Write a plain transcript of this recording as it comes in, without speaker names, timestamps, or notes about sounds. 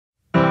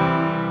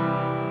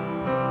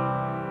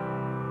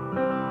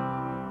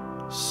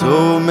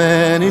So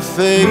many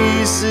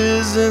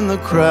faces in the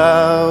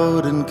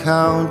crowd and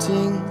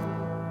counting,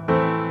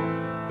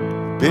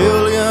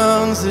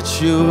 billions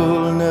that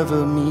you'll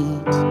never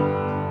meet.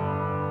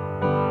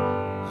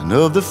 And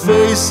of the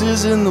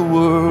faces in the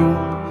world,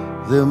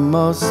 there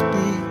must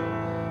be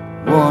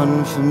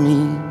one for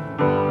me.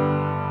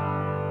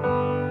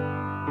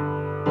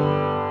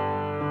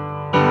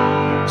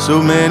 So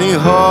many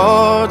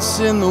hearts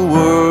in the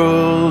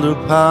world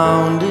are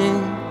pounding,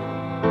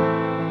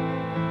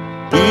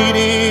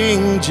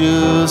 beating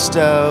just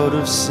out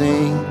of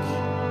sync.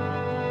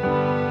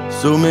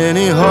 So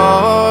many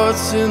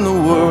hearts in the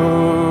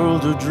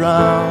world are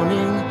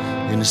drowning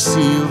in a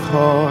sea of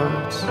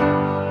hearts.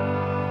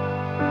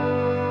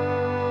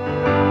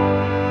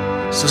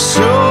 So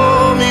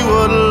show me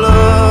what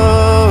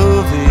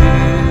love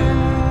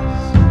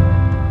is.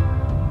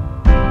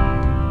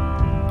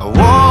 I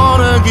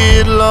wanna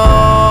get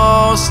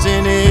lost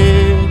in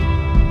it.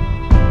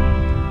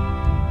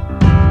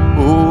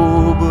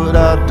 Oh, but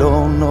I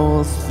don't know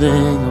a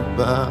thing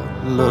about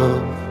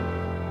love.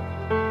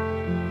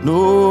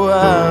 No,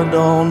 I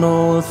don't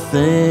know a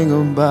thing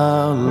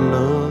about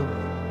love.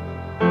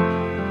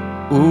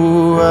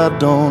 Oh, I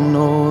don't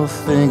know a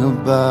thing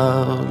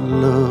about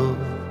love.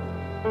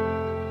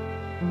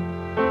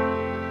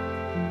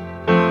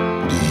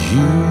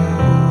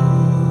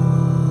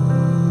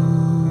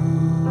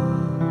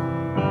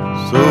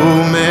 So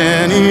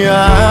many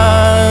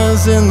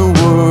eyes in the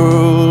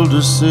world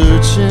are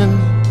searching,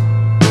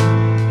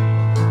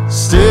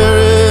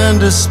 staring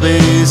into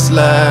space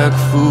like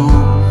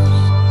fools.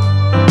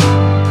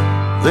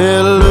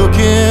 They're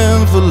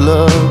looking for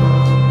love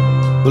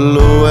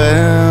below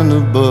and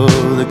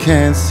above. They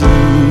can't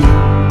see.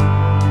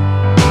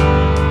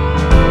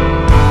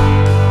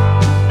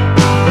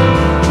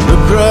 The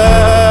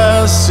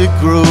grass, it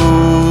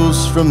grows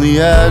from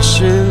the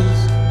ashes,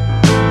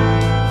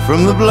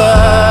 from the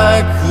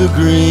black, the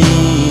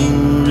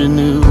green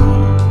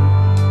renewed.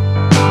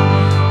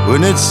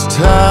 When it's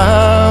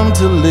time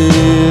to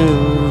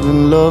live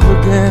and love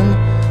again,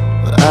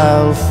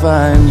 I'll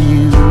find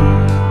you,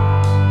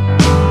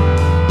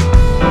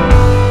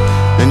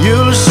 and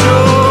you'll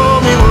show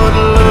me what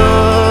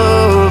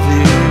love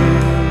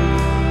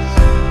is.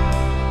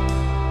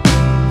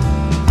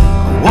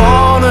 I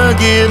wanna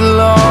get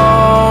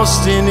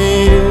lost in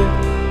it,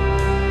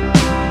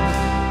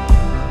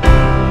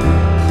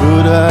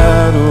 but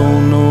I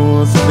don't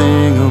know a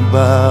thing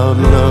about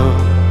love.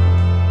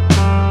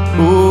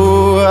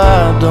 Oh,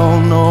 I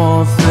don't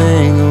know a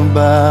thing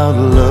about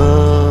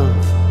love.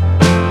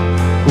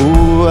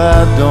 Oh,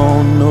 I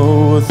don't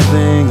know a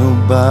thing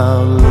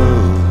about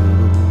love.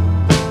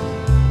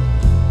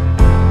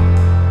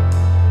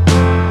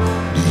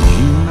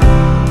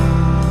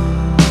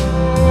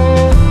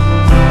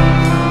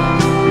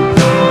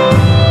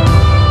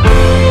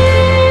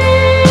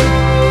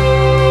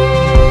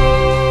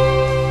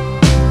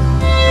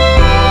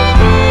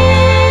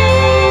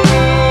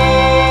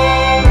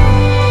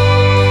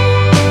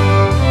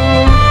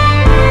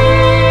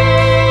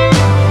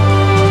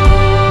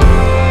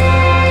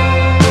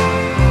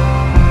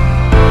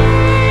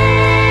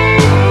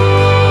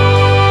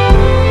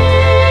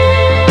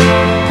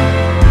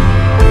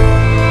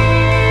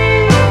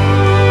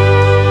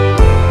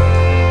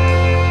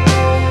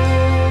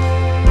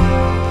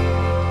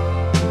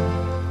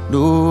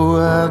 No,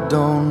 I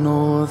don't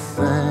know a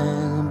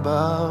thing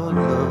about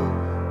love.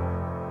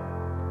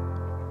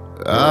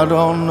 I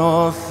don't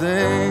know a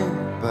thing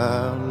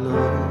about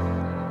love.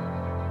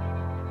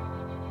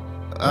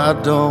 I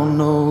don't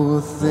know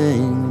a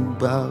thing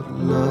about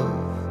love.